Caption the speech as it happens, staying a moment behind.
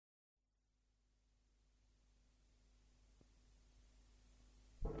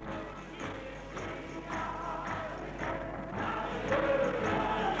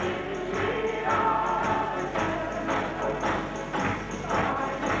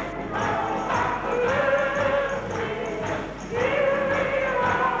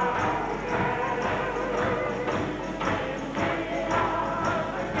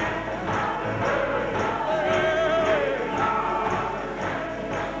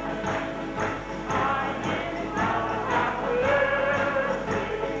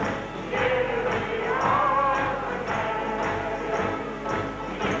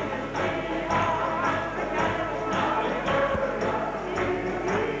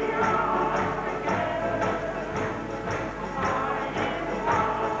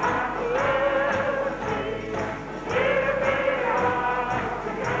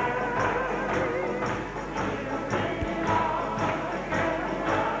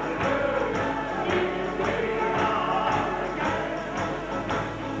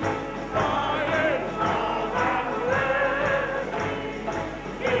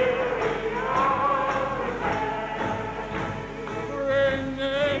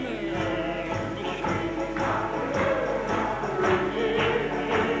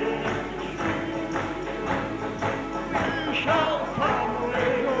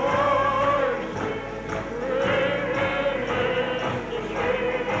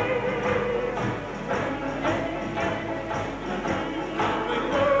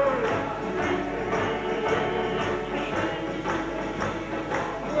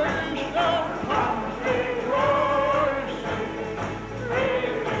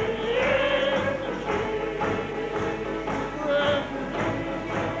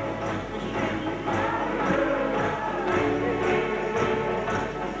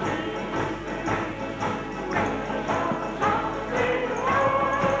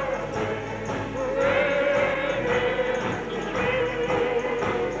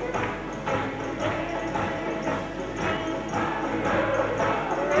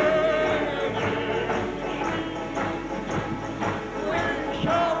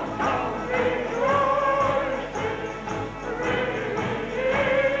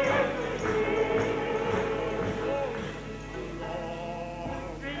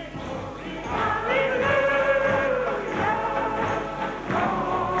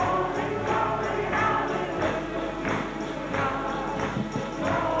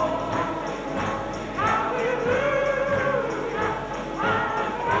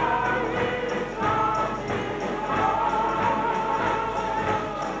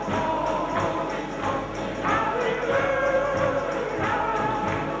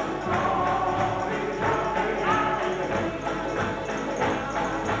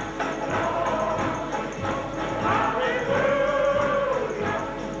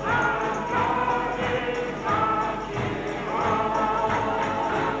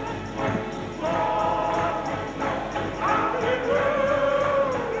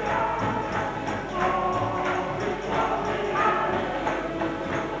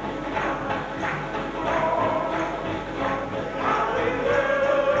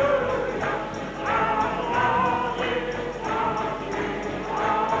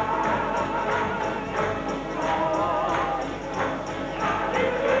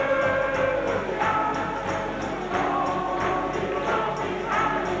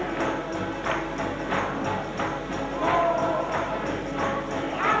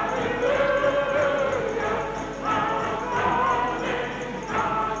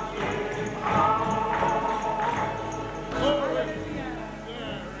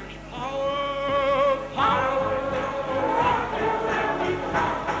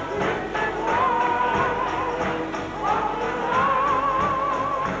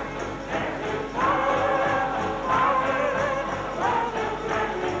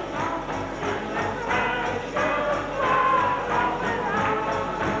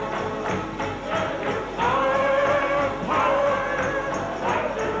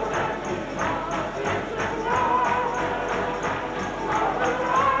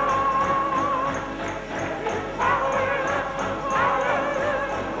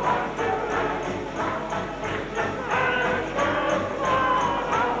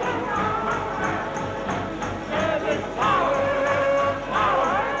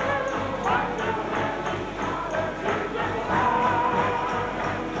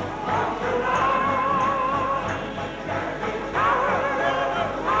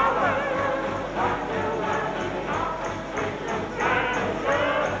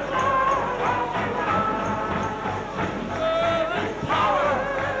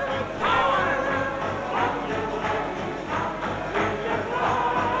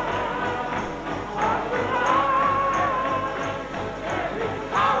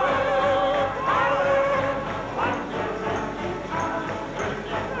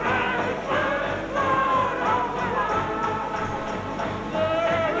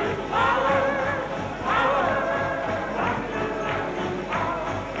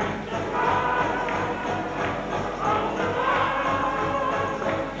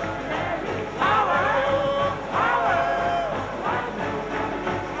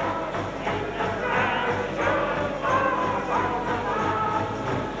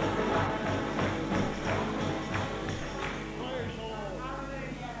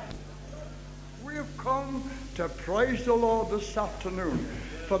praise the Lord this afternoon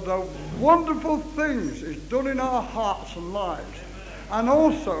for the wonderful things He's done in our hearts and lives, and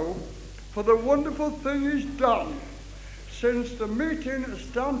also for the wonderful thing He's done since the meeting at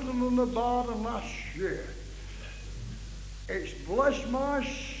Stanton and the Bardon last year. It's blessed my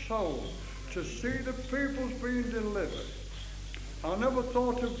soul to see the people's being delivered. I never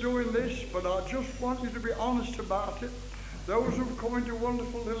thought of doing this, but I just want you to be honest about it. Those who've come into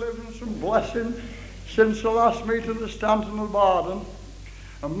wonderful deliverance and blessing since the last meeting at the Stanton and Bardon.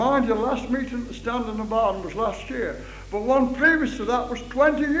 And mind you, the last meeting at the Stanton and Bardon was last year, but one previous to that was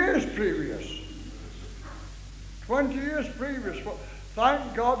 20 years previous. 20 years previous. But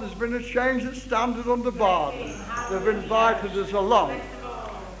thank God there's been a change at Stanton and the Bardon. They've invited us along.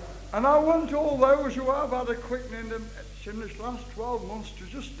 And I want all those who have had a quickening in this last 12 months to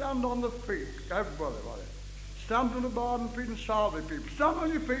just stand on the feet. Everybody. Stand on the Bardon feet and salve people. Stand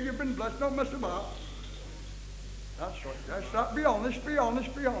on your feet, you've been blessed, don't mess about. That's right, that's that. Be honest, be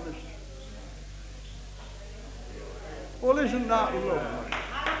honest, be honest. Well, isn't that lovely? Isn't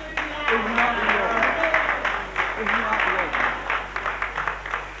that lovely? Isn't that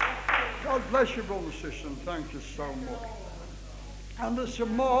lovely? God bless you, brother and sister, and thank you so much. And there's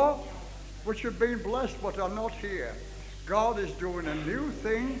some more which have been blessed but are not here. God is doing a new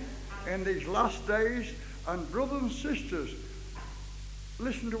thing in these last days. And brothers and sisters,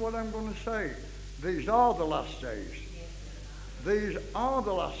 listen to what I'm going to say. These are the last days. These are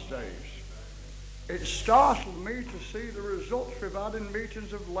the last days. It startled me to see the results we've had in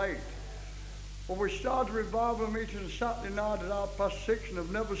meetings of late. Well, we started revival meetings Saturday night at 6:30 and have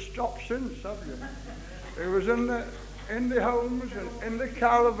never stopped since, have you? It was in the homes and in the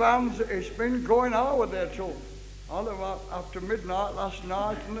caravans. It's been going on there till after midnight last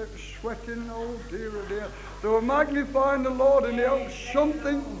night, and it was sweating. Oh dear, oh dear. They were magnifying the Lord, and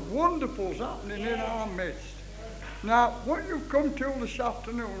something wonderful's happening in our midst. Now, what you've come to this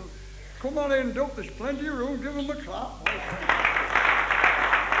afternoon, come on in, Duck. There's plenty of room. Give them a clap.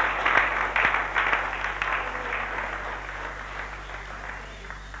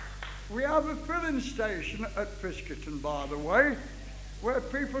 We have a filling station at Fiskerton, by the way, where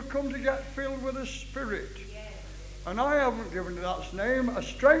people come to get filled with the Spirit. And I haven't given it that name. A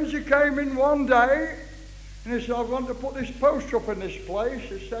stranger came in one day, and he said, I want to put this poster up in this place.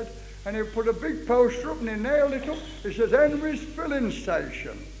 He said, and he put a big poster up, and he nailed it up. He says, Henri's filling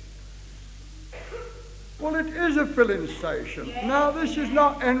station. Well, it is a filling station. Yeah. Now, this is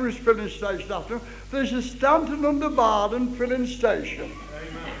not Henri's filling station after. This is Stanton and the Bardon filling station.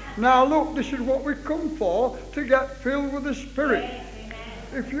 Amen. Now, look, this is what we come for, to get filled with the Spirit. Yes.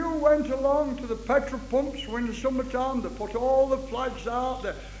 If you went along to the petrol pumps in the summertime, they put all the flags out,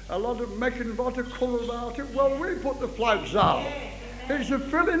 a lot of making a lot of colour about it. Well, we put the flags out. It's a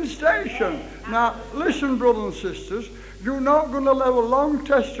filling station. Now, listen, brothers and sisters, you're not going to allow long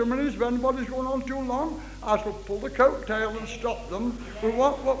testimonies if anybody's going on too long. I shall pull the coattail and stop them. We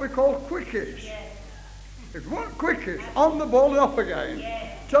want what we call quickies. If you want quickies, on the ball and up again.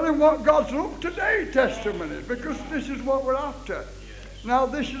 Tell him what God's up today testimonies, because this is what we're after. Now,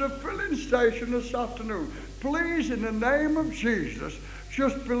 this is a filling station this afternoon. Please, in the name of Jesus,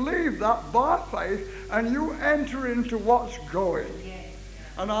 just believe that by faith, and you enter into what's going.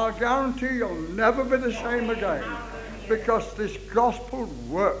 And I guarantee you'll never be the same again, because this gospel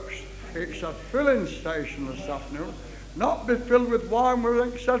works. It's a filling station this afternoon. Not be filled with wine,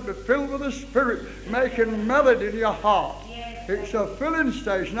 but be filled with the Spirit, making melody in your heart. It's a filling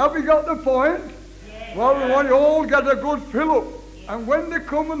station. Have you got the point? Well, we want you all to get a good fill up. And when they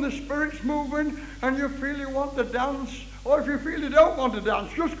come and the Spirit's moving and you feel you want to dance, or if you feel you don't want to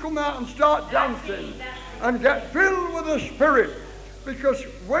dance, just come out and start dancing and get filled with the Spirit. Because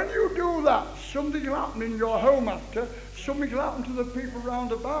when you do that, something will happen in your home after, something will happen to the people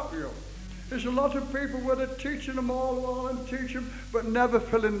round about you. There's a lot of people where they're teaching them all the while and teach them, but never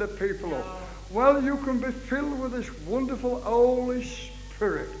filling the people up. Well, you can be filled with this wonderful Holy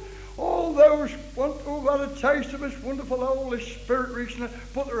Spirit. All those who've had a taste of this wonderful Holy Spirit recently,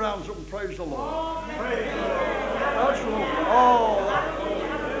 put their hands up and praise the Lord. Praise the Lord. That's lovely. Oh, that's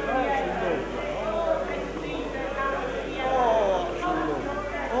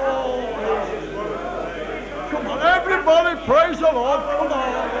lovely. Come on, everybody praise the Lord. Come on.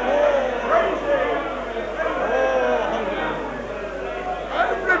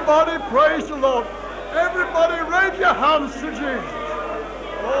 Everybody praise the Lord. Everybody raise your hands to Jesus.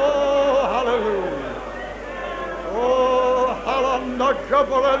 Oh, hallelujah. Oh, hallelujah.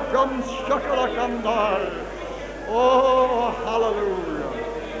 Oh, hallelujah.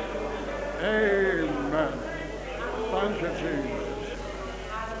 Amen. Thank you, Jesus.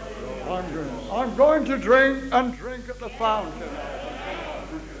 I'm going to drink and drink at the fountain.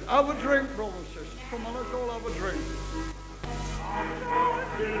 Have a drink, brothers and sisters. Come on, let's all have a drink.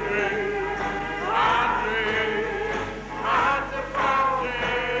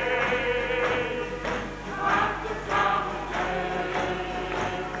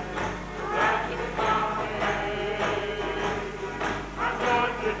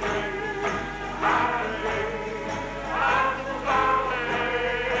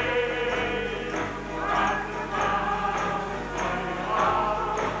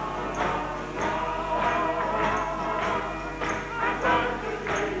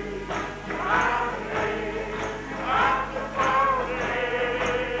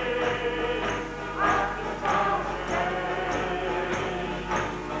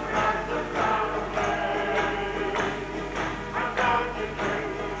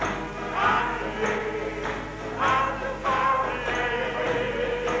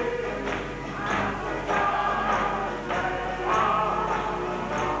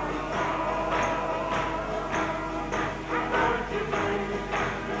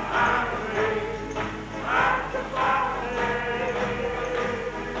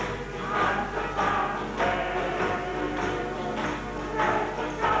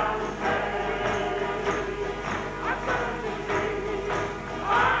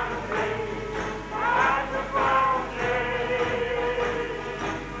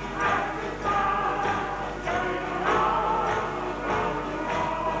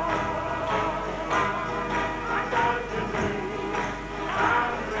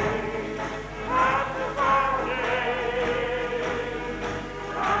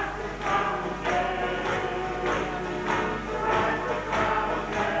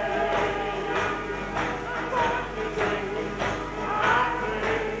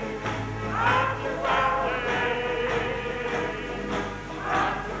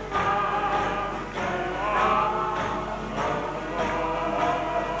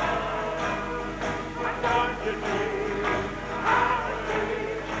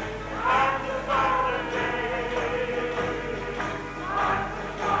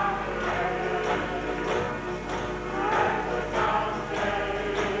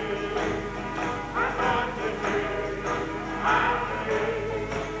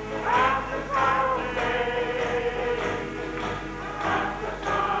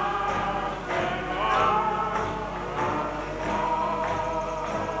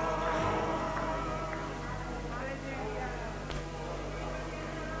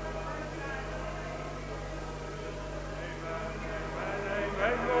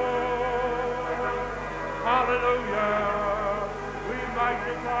 Hallelujah. We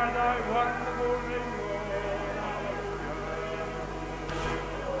magnify thy wonderful name, Lord.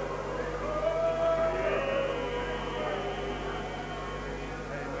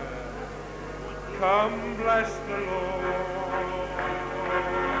 Come, bless the Lord,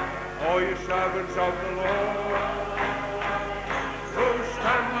 all you servants of the Lord, who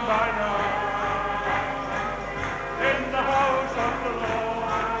stand by night in the house of the Lord.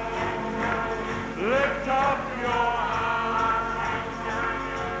 Lift up your hands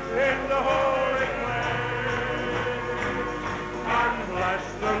in the holy place and bless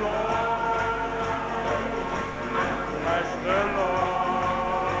the Lord. Bless the Lord.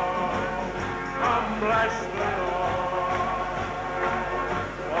 Come bless the Lord.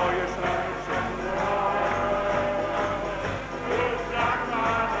 All your servants of the Lord.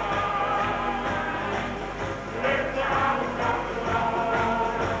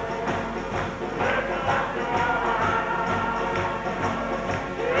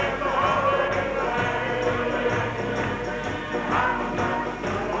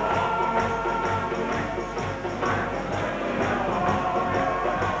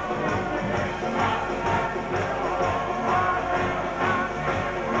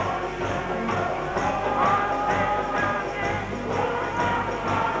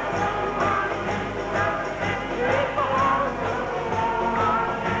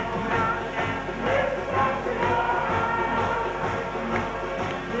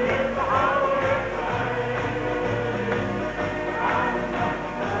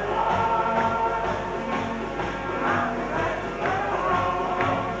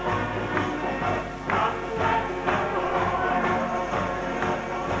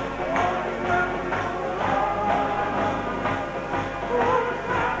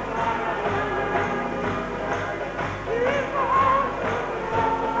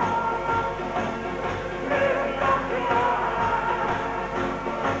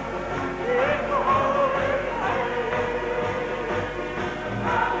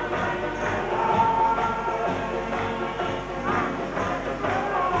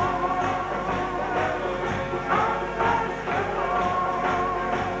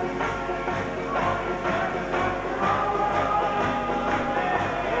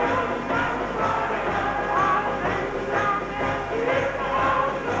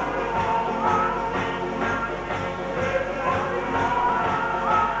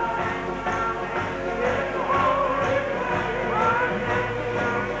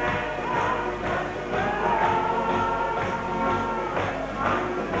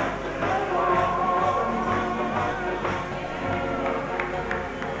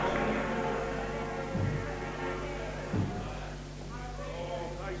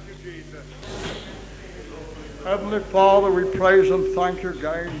 Heavenly Father, we praise and thank you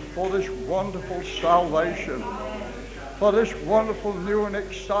again for this wonderful salvation, for this wonderful new and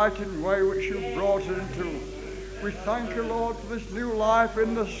exciting way which you brought it into. We thank you, Lord, for this new life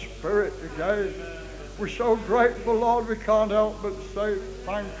in the Spirit again. We're so grateful, Lord, we can't help but say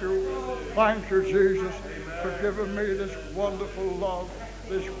thank you, Jesus, for giving me this wonderful love,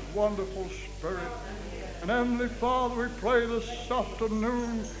 this wonderful Spirit. And Heavenly Father, we pray this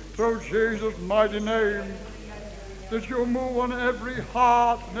afternoon through Jesus' mighty name, that you'll move on every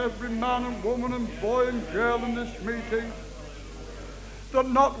heart and every man and woman and boy and girl in this meeting, that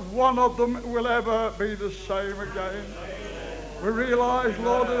not one of them will ever be the same again. We realize,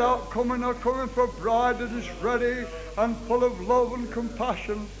 Lord, that are coming for a bride that is ready and full of love and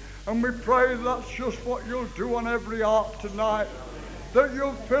compassion. And we pray that's just what you'll do on every heart tonight, that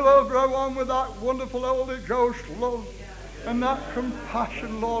you'll fill everyone with that wonderful Holy Ghost love and that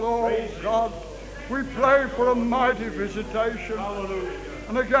compassion, Lord. Oh, God, we pray for a mighty visitation. Hallelujah.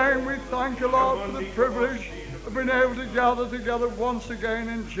 And again, we thank you, Lord, for the privilege of being able to gather together once again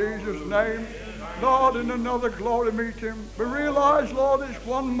in Jesus' name. Lord, in another glory meeting. We realize, Lord, it's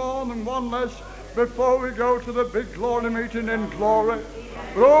one more and one less before we go to the big glory meeting in glory.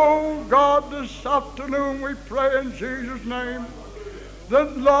 But, oh, God, this afternoon we pray in Jesus' name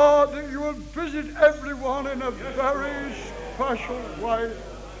that, Lord, that you will visit everyone in a very special way,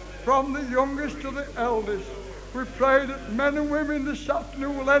 from the youngest to the eldest. We pray that men and women this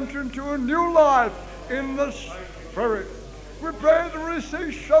afternoon will enter into a new life in the Spirit. We pray to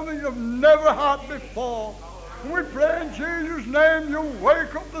receive something you've never had before. We pray in Jesus' name you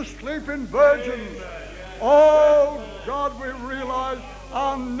wake up the sleeping virgins. Oh, God, we realize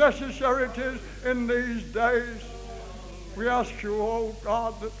how necessary it is in these days. We ask you, oh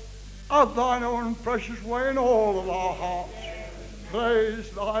God, that have thine own precious way in all of our hearts. Praise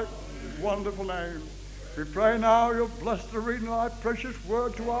thy wonderful name. We pray now you'll bless the reading of thy precious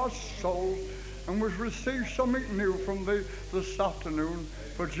word to our souls, and we'll receive something new from thee this afternoon.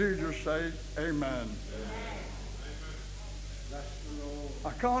 For Jesus' sake, amen. I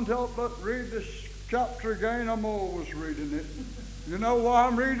can't help but read this chapter again. I'm always reading it. You know why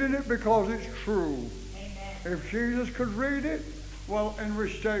I'm reading it? Because it's true. If Jesus could read it, well, Henri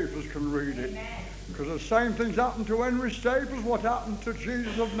Staples can read it. Because the same things happened to Henri Staples what happened to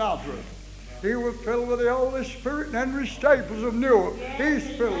Jesus of Nazareth. He was filled with the Holy Spirit, and Henri Staples of Newark, he's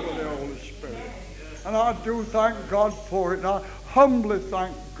filled with the Holy Spirit. And I do thank God for it, and I humbly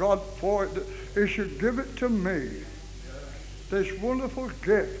thank God for it that he should give it to me, this wonderful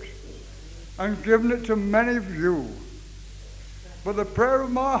gift, and given it to many of you. But the prayer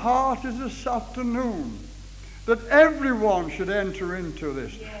of my heart is this afternoon that everyone should enter into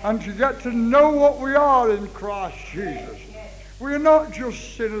this and to get to know what we are in Christ Jesus. We are not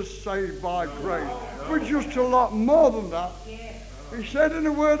just sinners saved by grace. We're just a lot more than that. He said in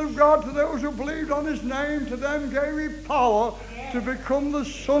the Word of God, to those who believed on his name, to them gave he power to become the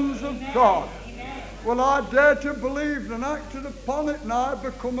sons of God. Well, I dare to believe and acted upon it, and I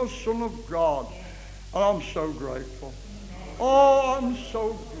become a son of God. And I'm so grateful. Oh, I'm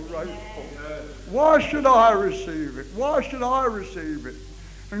so grateful. Why should I receive it? Why should I receive it?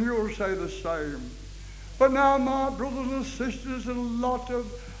 And you'll say the same. But now, my brothers and sisters, a lot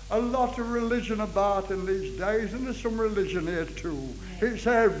of religion about in these days, and there's some religion here too. It's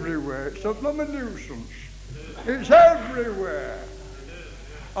everywhere. It's a blooming nuisance. It's everywhere.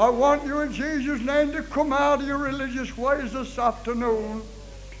 I want you in Jesus' name to come out of your religious ways this afternoon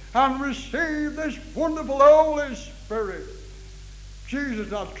and receive this wonderful Holy Spirit. Jesus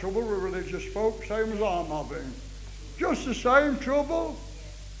had trouble with religious folk, same as I'm having. Just the same trouble.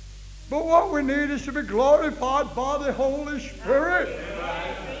 But what we need is to be glorified by the Holy Spirit.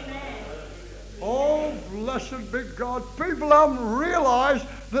 Oh, blessed be God. People haven't realized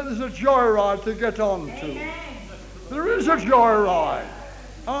that there's a joyride to get onto. There is a joyride.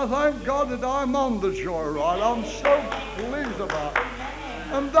 And I thank God that I'm on the joyride. I'm so pleased about it.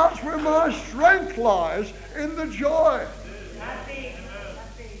 And that's where my strength lies, in the joy.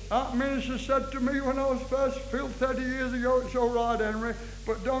 That minister said to me when I was first filled 30 years ago, it's all right, Henry,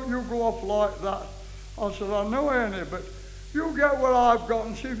 but don't you go off like that. I said, I know, Henry, but you get what I've got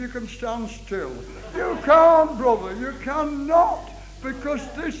and see if you can stand still. You can't, brother, you cannot, because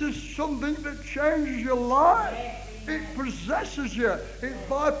this is something that changes your life. It possesses you. It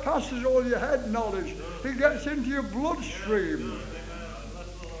bypasses all your head knowledge. It gets into your bloodstream.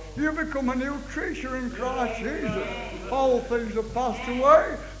 You become a new creature in Christ Jesus. All things have passed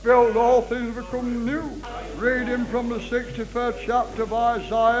away. Behold, all things become new. Reading from the 61st chapter of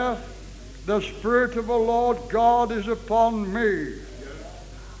Isaiah, the Spirit of the Lord God is upon me.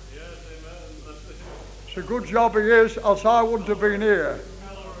 It's a good job he is, else I wouldn't have been here.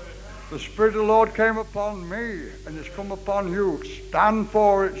 The Spirit of the Lord came upon me, and it's come upon you. Stand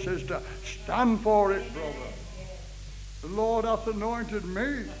for it, sister. Stand for it, brother. The Lord hath anointed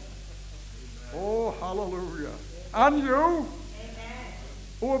me. Oh, hallelujah. And you,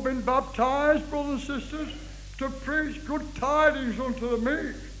 who have been baptized, brothers and sisters, to preach good tidings unto the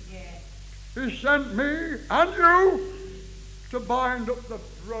meek. He sent me and you to bind up the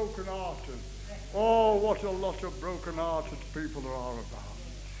brokenhearted. Oh, what a lot of broken-hearted people there are about.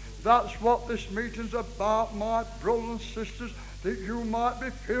 That's what this meeting's about, my brothers and sisters, that you might be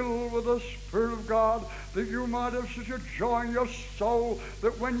filled with the Spirit of God, that you might have such a joy in your soul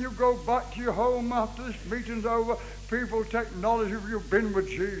that when you go back to your home after this meeting's over, people take knowledge of you've been with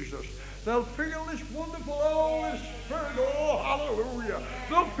Jesus. They'll feel this wonderful Holy Spirit. Oh, hallelujah.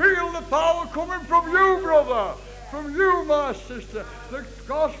 They'll feel the power coming from you, brother. From you, my sister. The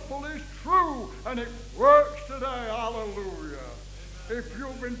gospel is true and it works today. Hallelujah. If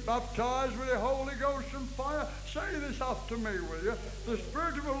you've been baptized with the Holy Ghost and fire, say this after me, will you? The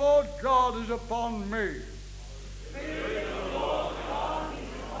Spirit of the Lord God is upon me. The Spirit of the Lord God is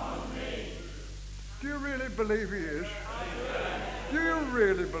upon me. Do you really believe he is? Do you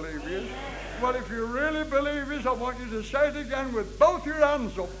really believe he is? Well, if you really believe this, I want you to say it again with both your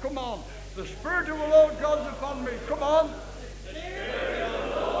hands up. Come on. The Spirit of the Lord God is upon me. Come on. The Spirit of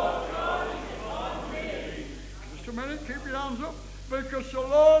the Lord God is upon me. Just a minute. Keep your hands up. Because the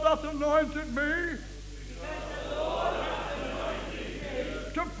Lord hath anointed me. Because the Lord hath anointed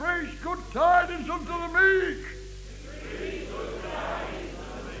me. To preach good tidings unto the meek. To preach good tidings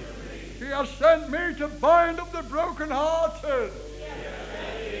unto the meek. He has sent me to bind up the brokenhearted.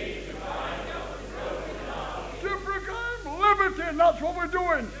 To proclaim liberty, and that's what we're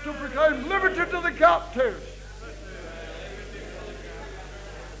doing, to proclaim liberty to the captives,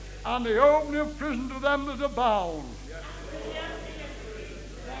 and the opening of prison to them that are bound.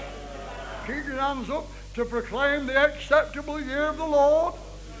 Keep your hands up. To proclaim the acceptable year of the Lord,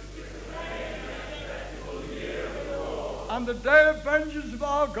 and the day of vengeance of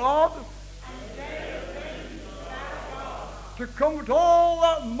our God, to comfort all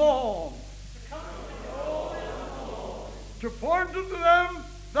that mourn, to point unto them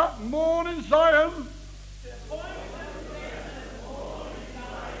that mourn in Zion,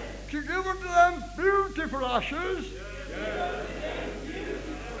 to give unto them beauty for ashes,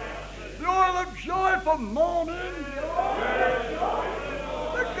 the oil of joy for mourning,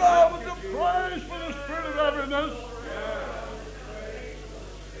 the garment of praise for the spirit of heaviness,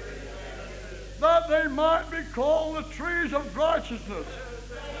 that they might be called the trees of righteousness,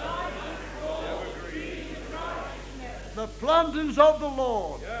 the plantings of the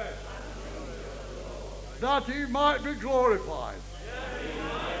Lord, that he might be glorified.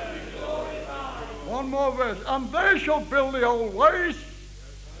 One more verse. And they shall build the old ways.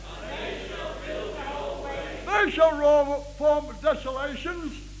 They shall form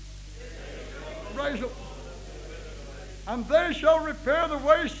desolations. Raise up. And they shall repair the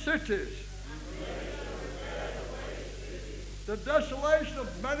waste cities. The desolation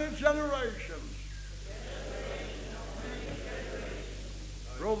of many generations.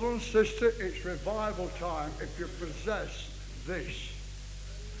 Brother and sister, it's revival time if you possess this.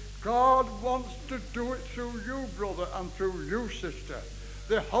 God wants to do it through you, brother, and through you, sister.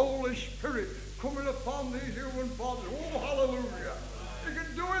 The Holy Spirit coming upon these human bodies. Oh, hallelujah. He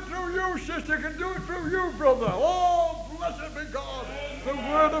can do it through you, sister. He can do it through you, brother. Oh, blessed be God. The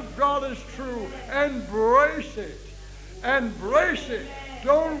Word of God is true. Embrace it. Embrace it.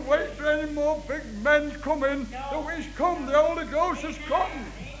 Don't wait for any more big men coming. No, he's come. The Holy Ghost has come.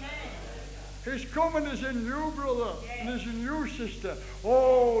 His coming is in you, brother, and is in you, sister.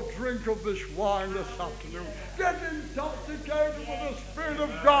 Oh, drink of this wine this afternoon. Get intoxicated with the Spirit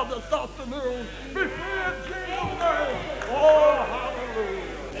of God this afternoon. Be free in Jesus' name. Oh,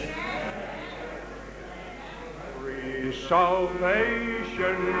 hallelujah. Free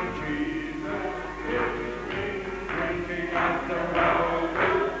salvation, Jesus is me, drinking at the well of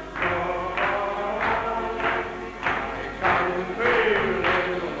God. I can feel it.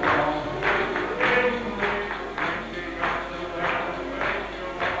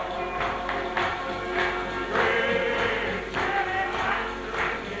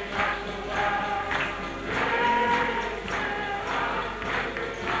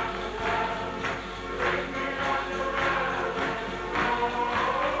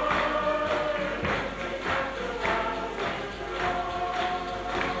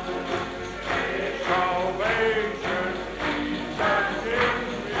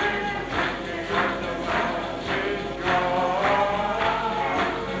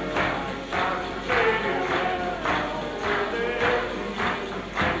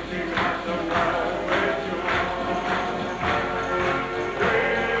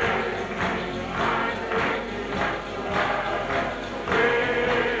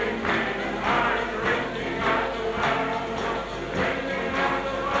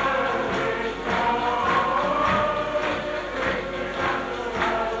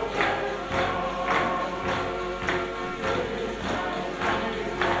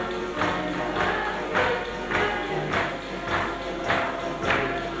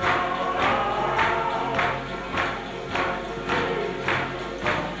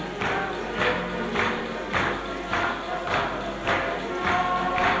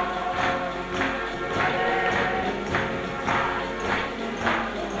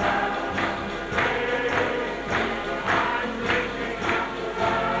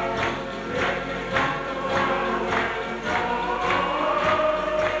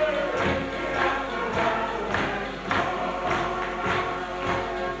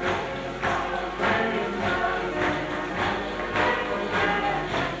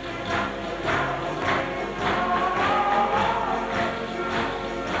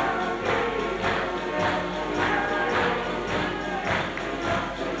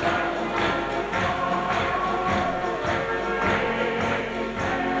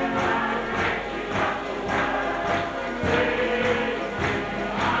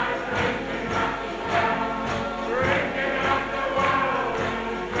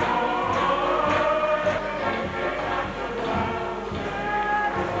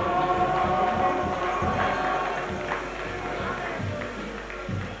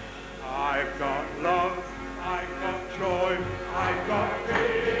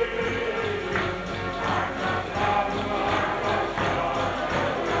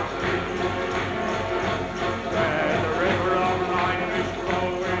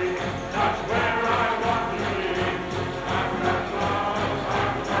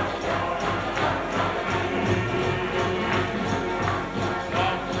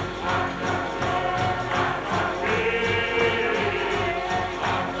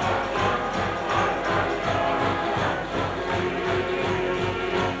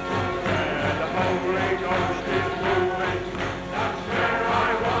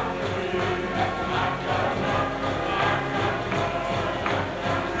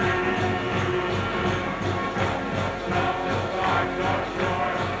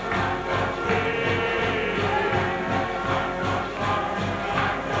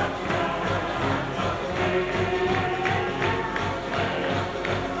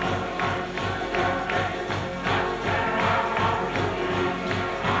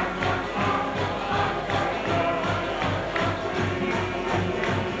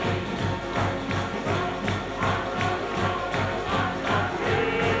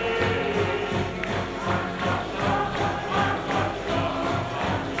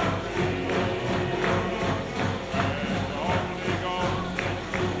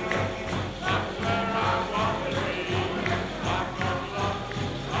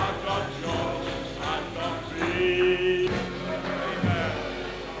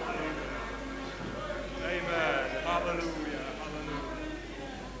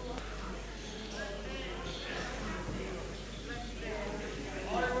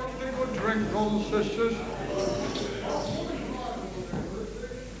 sisters.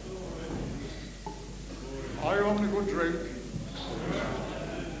 Are you having a good drink?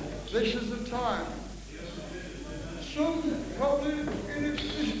 This is the time. Some probably in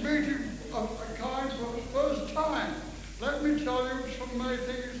this meeting of a kind for the first time. Let me tell you, some may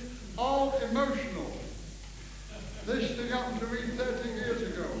think it's all emotional. This thing happened to me 30 years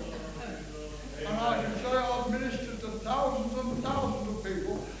ago. And I can say I've ministered to thousands and thousands of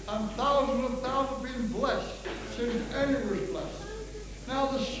people, and thousands have been blessed since any was blessed. Now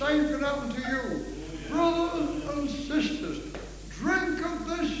the same can happen to you. Brothers and sisters, drink of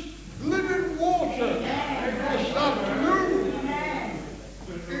this living water this afternoon.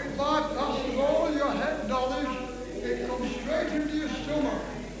 It bypasses all your head knowledge. It comes straight into your stomach.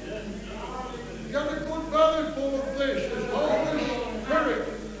 Get a good belly full of this, this Holy Spirit,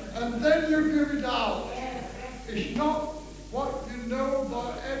 and then you give it out. It's not what you know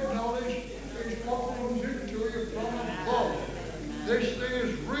by head knowledge, it's what comes into you from above. This thing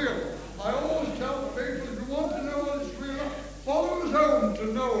is real. I always tell people, if you want to know what it's real, follow us home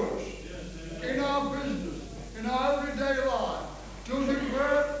to know us. In our business, in our everyday life. Does it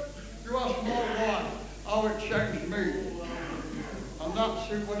work? You ask my wife how it changed me. And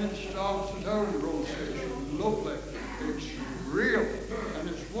that's it when it starts at home, brother. It's lovely. It's real. And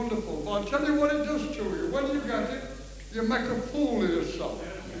it's wonderful. But I'll tell you what it does to you. When you get it, you make a fool of yourself.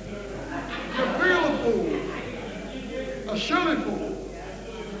 You feel a fool. A silly fool.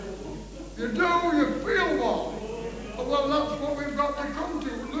 You do, you feel one. Well, that's what we've got to come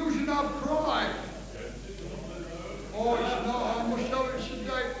to, losing our pride. Oh, it's not, I must tell you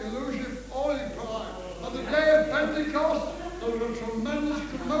today, you lose all your pride. On the day of Pentecost, there was a tremendous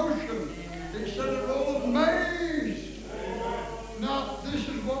commotion. It said it all amazed. Now, this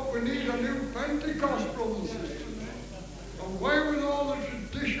is what we need, a new Pentecost, brothers and sisters. Away with all the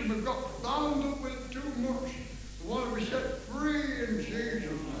tradition, we've got bound up with it too much. We want to be set free in Jesus'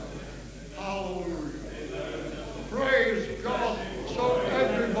 name. Hallelujah. Praise God. So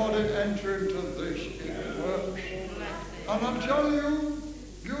everybody enter into this. It works. And I'm telling you,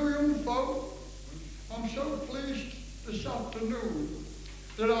 you young folk, I'm so pleased this afternoon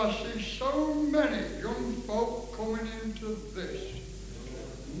that I see so many young folk coming into this.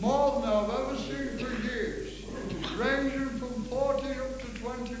 More than I've ever seen for years. It's ranging from 14 up to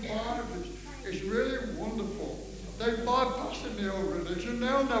 25. It's really wonderful. They're bypassing the old religion.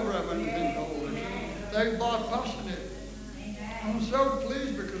 They'll never have anything old religion. They're bypassing it. I'm so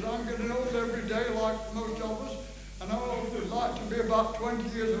pleased because I'm getting old every day like most of us. And I would like to be about 20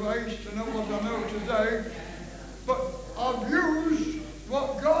 years of age to know what I know today. But I've used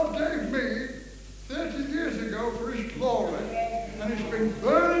what God gave me 30 years ago for His glory. And it's been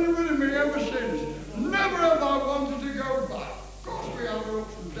burning within me ever since. Never have I wanted to go back. Of course we have our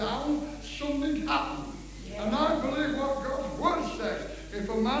ups and downs. Something happened. And I believe what God's Word says. If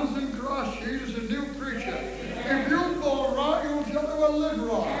a man's in Christ, he is a new creature. If you're born right, you'll just live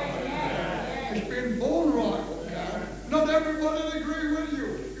right. It's been born right, okay? Not everybody will agree with you.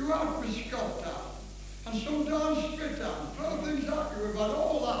 You have to be scoffed at. And sometimes spit at. Throw things at you about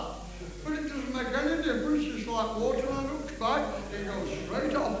all that. But it doesn't make any difference. It's like water on a hook's back. It goes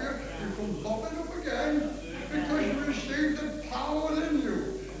straight off you. You come popping up again. Because you receive the power within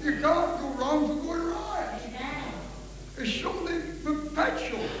you. You can't go wrong for going right. It's something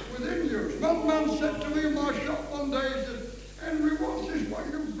perpetual within you. One man said to me in my shop one day, he said, Henri, what's this what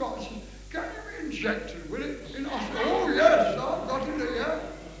you've got? I said, can you be injected with it? And I said, oh yes, I've got it here.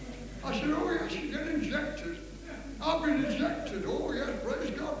 I said, oh yes, you get injected. I've been injected. Oh yes, praise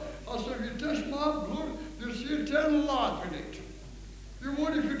God. I said, if you test my blood, you'll see eternal life in it. You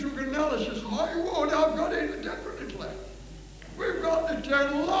would if you took analysis. I would, I've got it definitely. We've got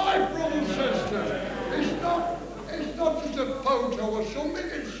eternal life, brothers and sisters. It's not just a photo or something,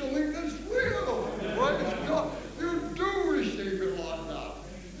 it's something that's real. Praise God. You do receive it like that.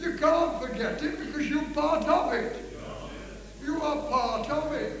 You can't forget it because you're part of it. You are part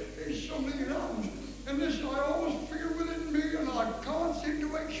of it. It's something that happens. And this I always feel within me, and I can't seem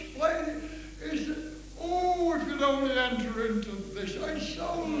to explain it, is that, oh, if you'd only enter into this, it's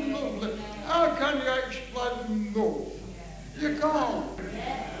so lovely. How can you explain love? You can't.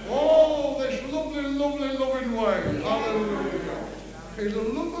 Oh, this lovely, lovely, loving way. Hallelujah. Is the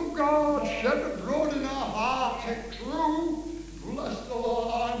love of God shed abroad in our hearts. It's true. Bless the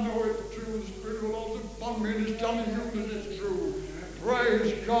Lord. I know it's true. The Spirit will hold upon me and is telling you that it's true.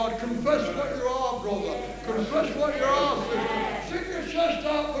 Praise God. Confess what you are, brother. Confess what you are, sister. Sing your chest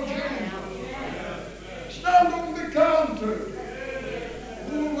out for Jesus. Stand up and be counted.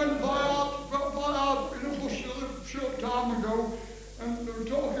 Who went by out in a bush a short time ago, and they were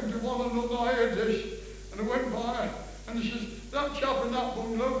talking to one another. I heard this.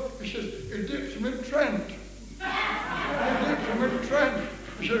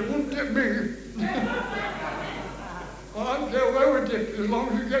 it wouldn't dip me. Well, I don't care where we dip you, as long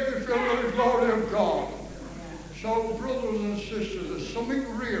as you get your fill of the glory of God. So, brothers and sisters, there's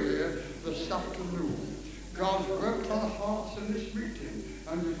something really this afternoon. God's worked our hearts in this meeting,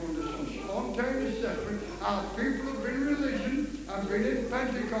 and we've under some spontaneous effort. Our people have been religion and been in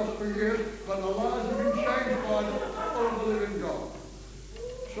Pentecost for years, but their lives have been changed by the power of the living God.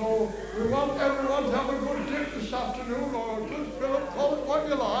 So we want everyone to have a good dip this afternoon, or a good fill up, call it what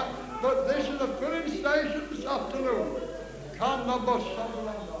you like, but this is a filling station this afternoon. Come the bus,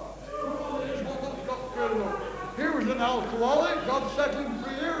 this is what that's got filled up. He was an alcoholic, God set him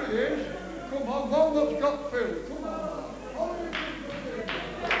free, here he is. Come on, one that's got filled. Come on.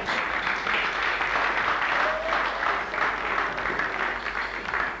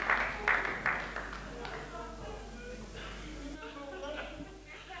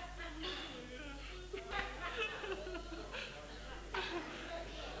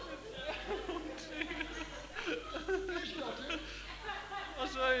 I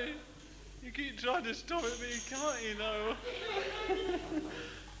say, you keep trying to stop it, but you can't, you know.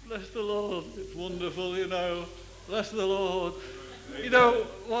 Bless the Lord. It's wonderful, you know. Bless the Lord. You know,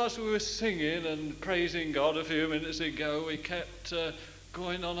 whilst we were singing and praising God a few minutes ago, we kept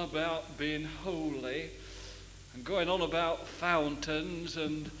going on about being holy and going on about fountains,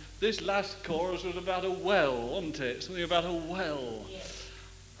 and this last chorus was about a well, wasn't it? Something about a well. Yes.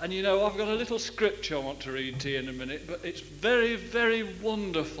 And you know, I've got a little scripture I want to read to you in a minute, but it's very, very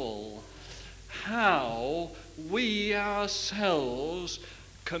wonderful how we ourselves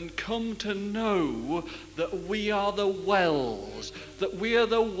can come to know that we are the wells, that we are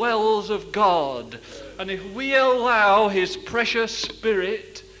the wells of God. And if we allow His precious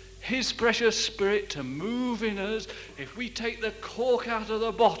Spirit to move in us, if we take the cork out of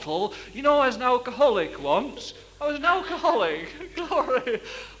the bottle, you know, I was an alcoholic once. I was an alcoholic. Glory.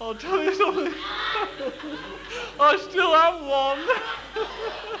 I'll tell you something. I still am one.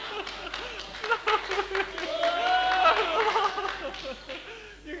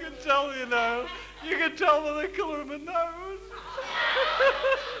 You can tell, you know. You can tell by the colour of my nose.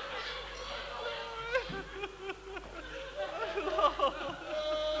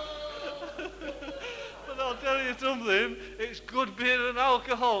 But I'll tell you something. It's good being an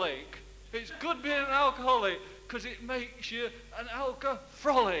alcoholic. It's good being an alcoholic because it makes you an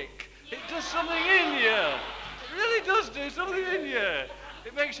alcoholic. It does something in you. It really does do something in you.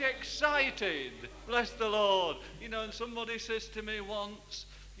 It makes you excited. Bless the Lord. You know, and somebody says to me once,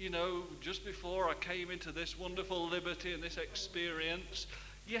 you know, just before I came into this wonderful liberty and this experience,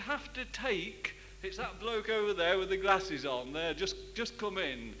 you have to take, it's that bloke over there with the glasses on there, just come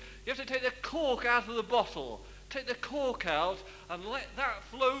in. You have to take the cork out of the bottle. Take the cork out and let that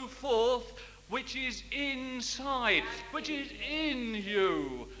flow forth, which is inside, which is in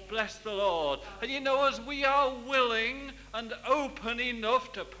you. Bless the Lord. And you know, as we are willing and open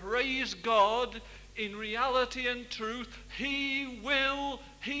enough to praise God in reality and truth, He will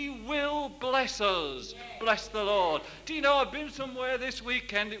bless us. Bless the Lord. Do you know, I've been somewhere this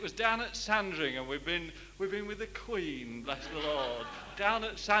weekend. It was down at Sandringham. We've been with the Queen. Bless the Lord. Down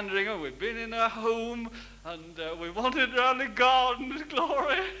at Sandringham, we've been in her home, and we've wandered around the gardens,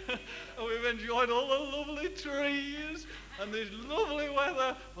 glory, and we've enjoyed all the lovely trees and this lovely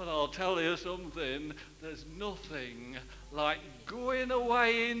weather. But I'll tell you something, there's nothing like going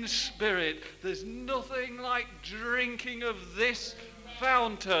away in spirit. There's nothing like drinking of this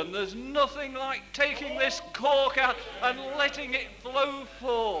fountain. There's nothing like taking this cork out and letting it flow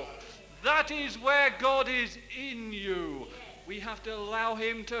forth. That is where God is in you. We have to allow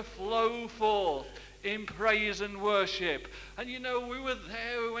Him to flow forth in praise and worship. And you know, we were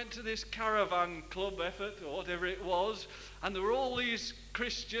there, we went to this caravan club effort, or whatever it was, and there were all these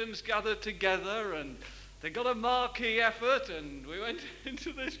Christians gathered together, and they got a marquee effort, and we went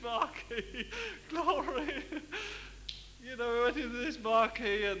into this marquee. Glory. You know, we went into this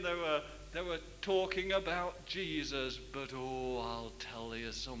marquee, and they were talking about Jesus, but oh, I'll tell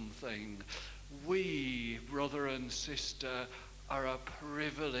you something. We, brother and sister, are a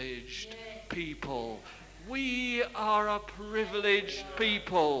privileged people. We are a privileged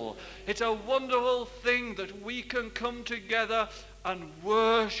people. It's a wonderful thing that we can come together and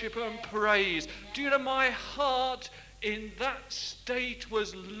worship and praise. Do you know, my heart in that state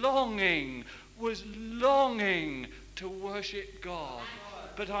was longing to worship God.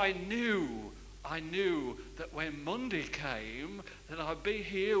 But I knew that when Monday came, that I'd be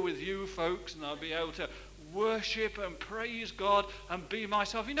here with you folks and I'd be able to worship and praise God and be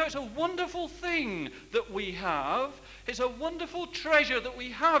myself. You know, it's a wonderful thing that we have. It's a wonderful treasure that we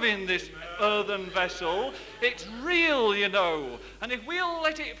have in this earthen vessel. It's real, you know. And if we'll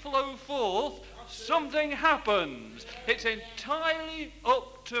let it flow forth, something happens. It's entirely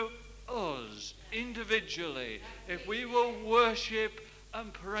up to us individually if we will worship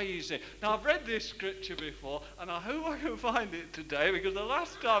and praise it. Now, I've read this scripture before, and I hope I can find it today, because the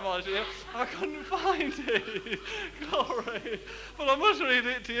last time I was here, I couldn't find it. Glory. But I must read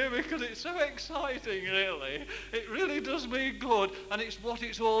it to you because it's so exciting, really. It really does me good, and it's what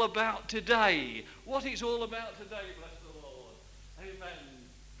it's all about today. What it's all about today, bless the Lord. Amen.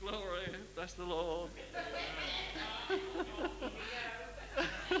 Glory. Bless the Lord.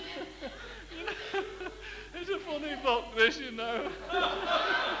 It's a funny book, this, you know.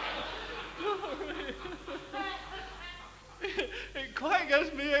 It quite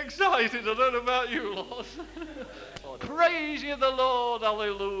gets me excited. I don't know about you, Lord. Praise ye the Lord,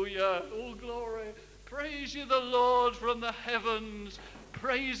 hallelujah. Oh, glory. Praise ye the Lord from the heavens.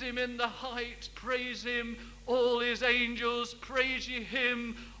 Praise him in the heights. Praise him, all his angels. Praise ye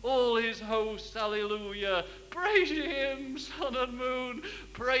him, all his hosts. Hallelujah. Praise ye him, sun and moon.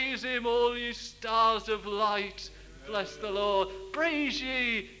 Praise him, all ye stars of light. Bless the Lord. Praise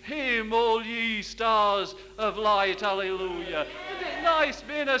ye him, all ye stars of light. Hallelujah. Isn't it nice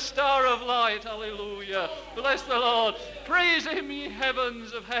being a star of light? Hallelujah. Bless the Lord. Praise him, ye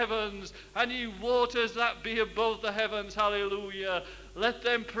heavens of heavens, and ye waters that be above the heavens. Hallelujah. Let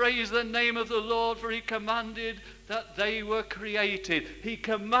them praise the name of the Lord, for he commanded that they were created. He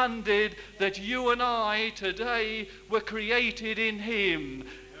commanded that you and I today were created in him.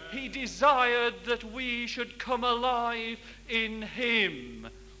 He desired that we should come alive in him.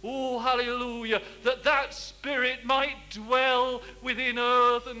 Oh, hallelujah, that spirit might dwell within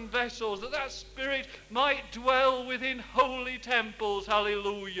earthen vessels, that spirit might dwell within holy temples,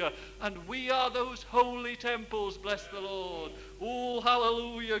 hallelujah. And we are those holy temples, bless the Lord. Oh,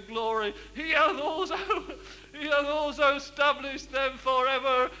 hallelujah, glory. He hath also established them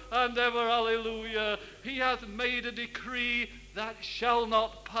forever and ever, hallelujah. He hath made a decree that shall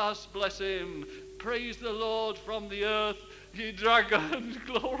not pass, bless him. Praise the Lord from the earth, ye dragons,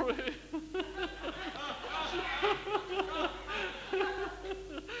 glory.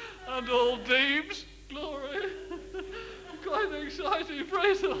 And all deeps, glory. Quite exciting,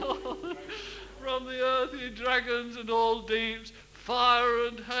 praise the Lord. From the earth, ye dragons and all deeps, fire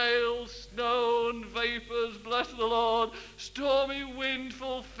and hail, snow and vapors, bless the Lord. Stormy wind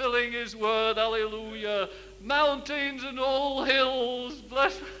fulfilling his word, hallelujah. Mountains and all hills,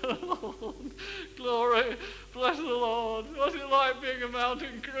 bless the Lord. Glory, bless the Lord. What's it like being a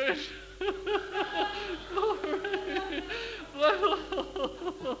mountain Christian? Glory, bless the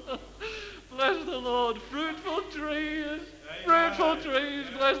Lord. Bless the Lord. Fruitful trees,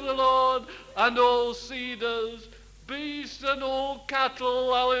 bless the Lord. And all cedars, beasts and all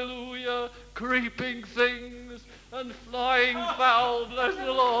cattle, hallelujah. Creeping things and flying fowl, bless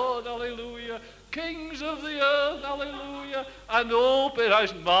the Lord, hallelujah. Kings of the earth, hallelujah, and all people,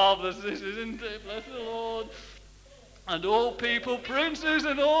 it's marvelous this, isn't it? Bless the Lord. And all people, princes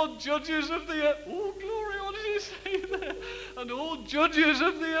and all judges of the earth. Oh, glory, what did he say there? And all judges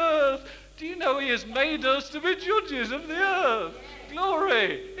of the earth. Do you know he has made us to be judges of the earth?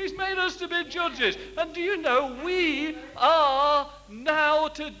 Glory, he's made us to be judges. And do you know we are now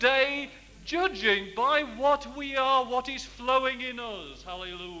today judging by what we are, what is flowing in us.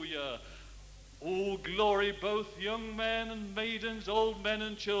 Hallelujah. Oh, glory, both young men and maidens, old men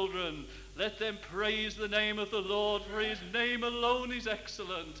and children. Let them praise the name of the Lord, for his name alone is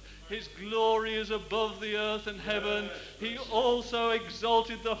excellent. His glory is above the earth and heaven. He also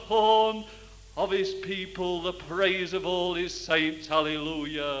exalted the horn of his people, the praise of all his saints.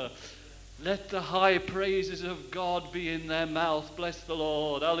 Hallelujah. Let the high praises of God be in their mouth. Bless the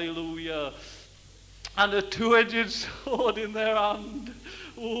Lord. Hallelujah. And a two-edged sword in their hand.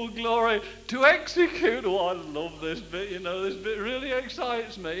 Oh, glory. To execute. Oh, I love this bit. You know, this bit really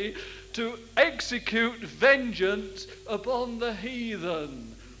excites me. To execute vengeance upon the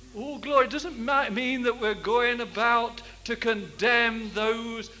heathen. Oh, glory. It doesn't mean that we're going about to condemn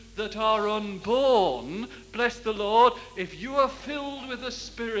those that are unborn. Bless the Lord. If you are filled with the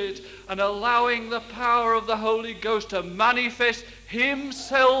Spirit and allowing the power of the Holy Ghost to manifest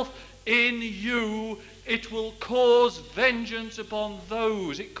himself in you, it will cause vengeance upon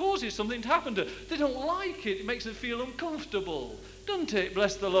those. It causes something to happen to them. They don't like it. It makes them feel uncomfortable. Doesn't it?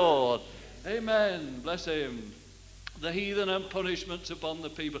 Bless the Lord. Amen. Bless him. the heathen and punishments upon the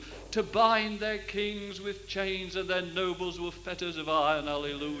people, to bind their kings with chains and their nobles with fetters of iron.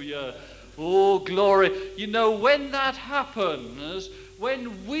 Hallelujah. Oh, glory. You know, when that happens,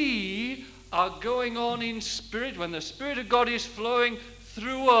 when we are going on in spirit, when the Spirit of God is flowing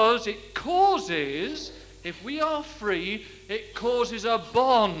through us, it causes, if we are free, it causes a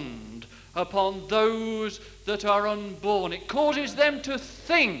bond upon those that are unborn. It causes them to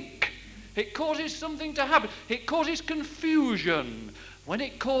think. It causes something to happen. It causes confusion. When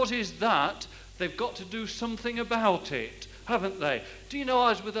it causes that, they've got to do something about it, haven't they? Do you know,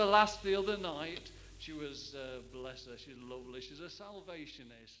 I was with a lass the other night. She was, bless her, she's lovely. She's a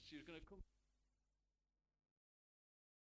Salvationist. She's going to come...